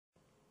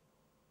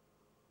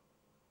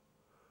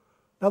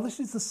Now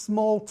this is the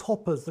small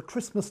toppers, the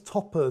Christmas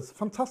toppers.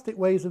 Fantastic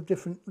ways of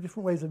different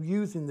ways of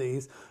using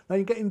these. Now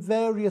you get in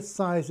various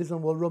sizes,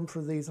 and we'll run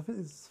through these. I think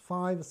there's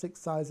 5 or 6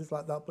 sizes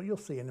like that, but you'll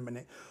see in a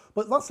minute.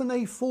 But that's an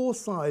A4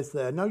 size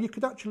there. Now you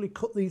could actually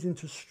cut these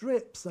into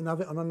strips and have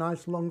it on a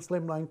nice long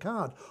slimline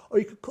card, or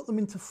you could cut them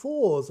into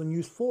 4s and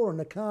use 4 on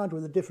a card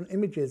with the different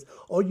images,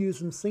 or use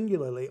them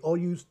singularly, or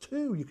use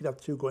 2. You could have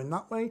 2 going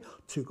that way,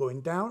 2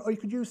 going down, or you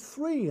could use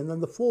 3, and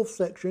then the 4th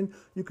section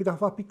you could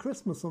have Happy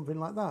Christmas, something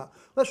like that.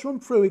 Let's run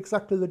through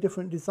exactly the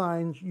different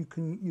designs you're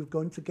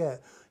going to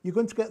get. You're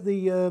going to get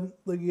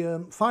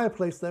the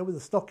fireplace there with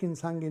the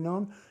stockings hanging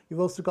on. You've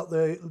also got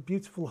the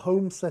beautiful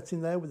home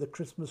setting there with the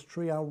Christmas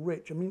tree, how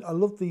rich. I mean, I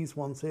love these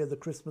ones here, the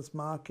Christmas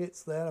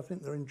markets there. I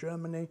think they're in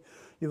Germany.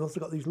 You've also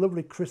got these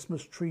lovely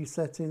Christmas tree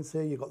settings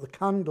here. You've got the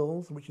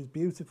candles, which is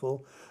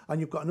beautiful.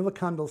 And you've got another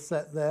candle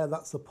set there.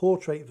 That's the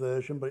portrait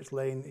version, but it's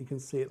laying, you can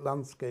see it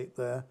landscape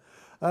there.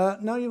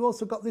 Now you've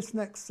also got this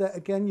next set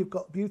again. You've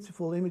got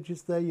beautiful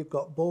images there. You've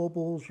got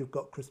baubles, you've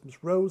got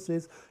Christmas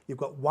roses, you've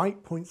got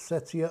white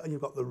poinsettia, and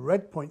you've got the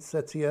red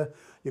poinsettia.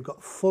 You've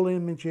got full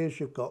images,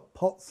 you've got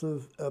pots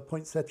of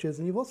poinsettias,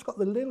 and you've also got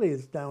the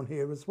lilies down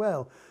here as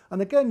well.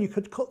 And again, you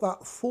could cut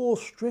that 4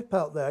 strip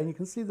out there, and you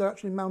can see they're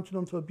actually mounted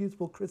onto a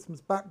beautiful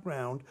Christmas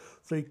background.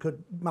 So you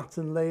could mat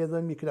and layer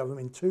them. You could have them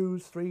in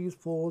 2s, 3s,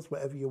 4s,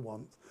 whatever you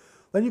want.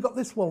 Then you've got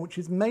this one, which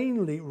is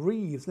mainly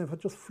wreaths. And if I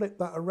just flip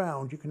that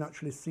around, you can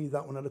actually see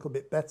that one a little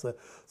bit better.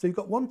 So you've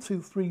got 1,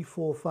 2, 3,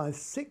 4, 5,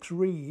 6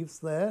 wreaths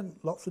there,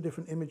 lots of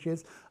different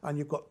images, and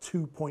you've got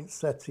 2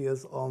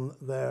 poinsettias on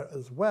there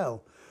as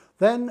well.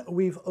 Then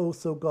we've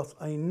also got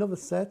another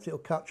set, it'll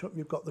catch up.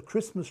 You've got the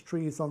Christmas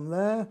trees on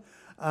there,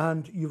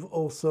 and you've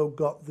also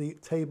got the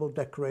table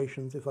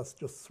decorations. If I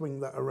just swing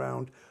that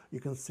around, you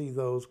can see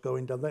those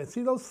going down there.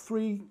 See those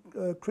 3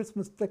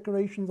 Christmas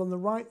decorations on the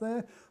right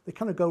there? They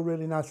kind of go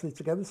really nicely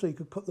together, so you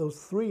could cut those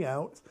 3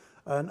 out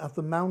and have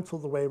them mount all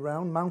the way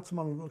around, mount them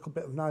on a little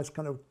bit of nice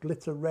kind of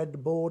glitter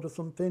red board or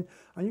something,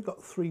 and you've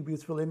got 3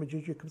 beautiful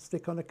images you can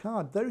stick on a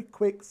card. Very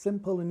quick,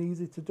 simple and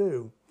easy to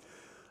do.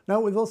 Now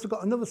we've also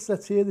got another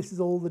set here. This is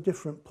all the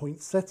different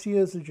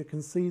poinsettias, as you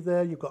can see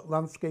there. You've got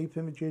landscape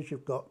images,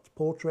 you've got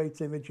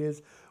portrait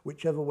images,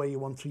 whichever way you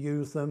want to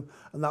use them.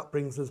 And that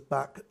brings us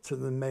back to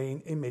the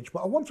main image.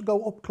 But I want to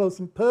go up close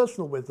and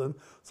personal with them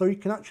so you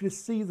can actually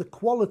see the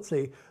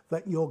quality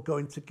that you're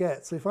going to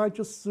get. So if I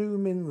just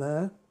zoom in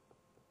there,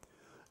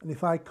 and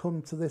if I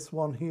come to this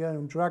one here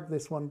and drag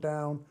this one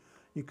down,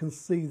 you can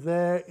see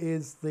there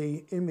is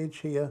the image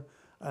here.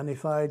 And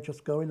if I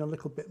just go in a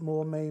little bit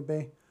more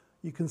maybe,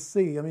 you can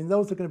see, I mean,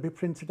 those are going to be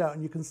printed out,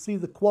 and you can see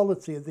the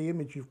quality of the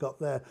image you've got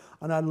there.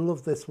 And I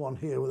love this one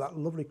here with that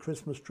lovely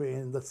Christmas tree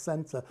in the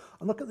centre.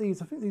 And look at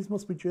these. I think these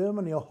must be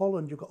Germany or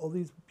Holland. You've got all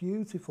these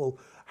beautiful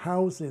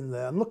housing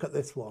there. And look at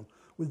this one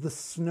with the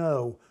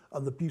snow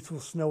and the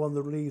beautiful snow on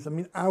the leaves. I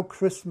mean, how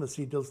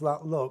Christmassy does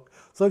that look?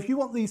 So if you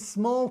want these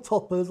small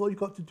toppers, all you've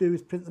got to do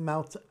is print them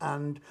out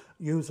and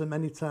use them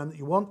anytime that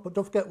you want. But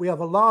don't forget, we have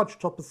a large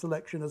topper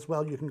selection as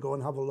well you can go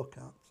and have a look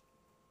at.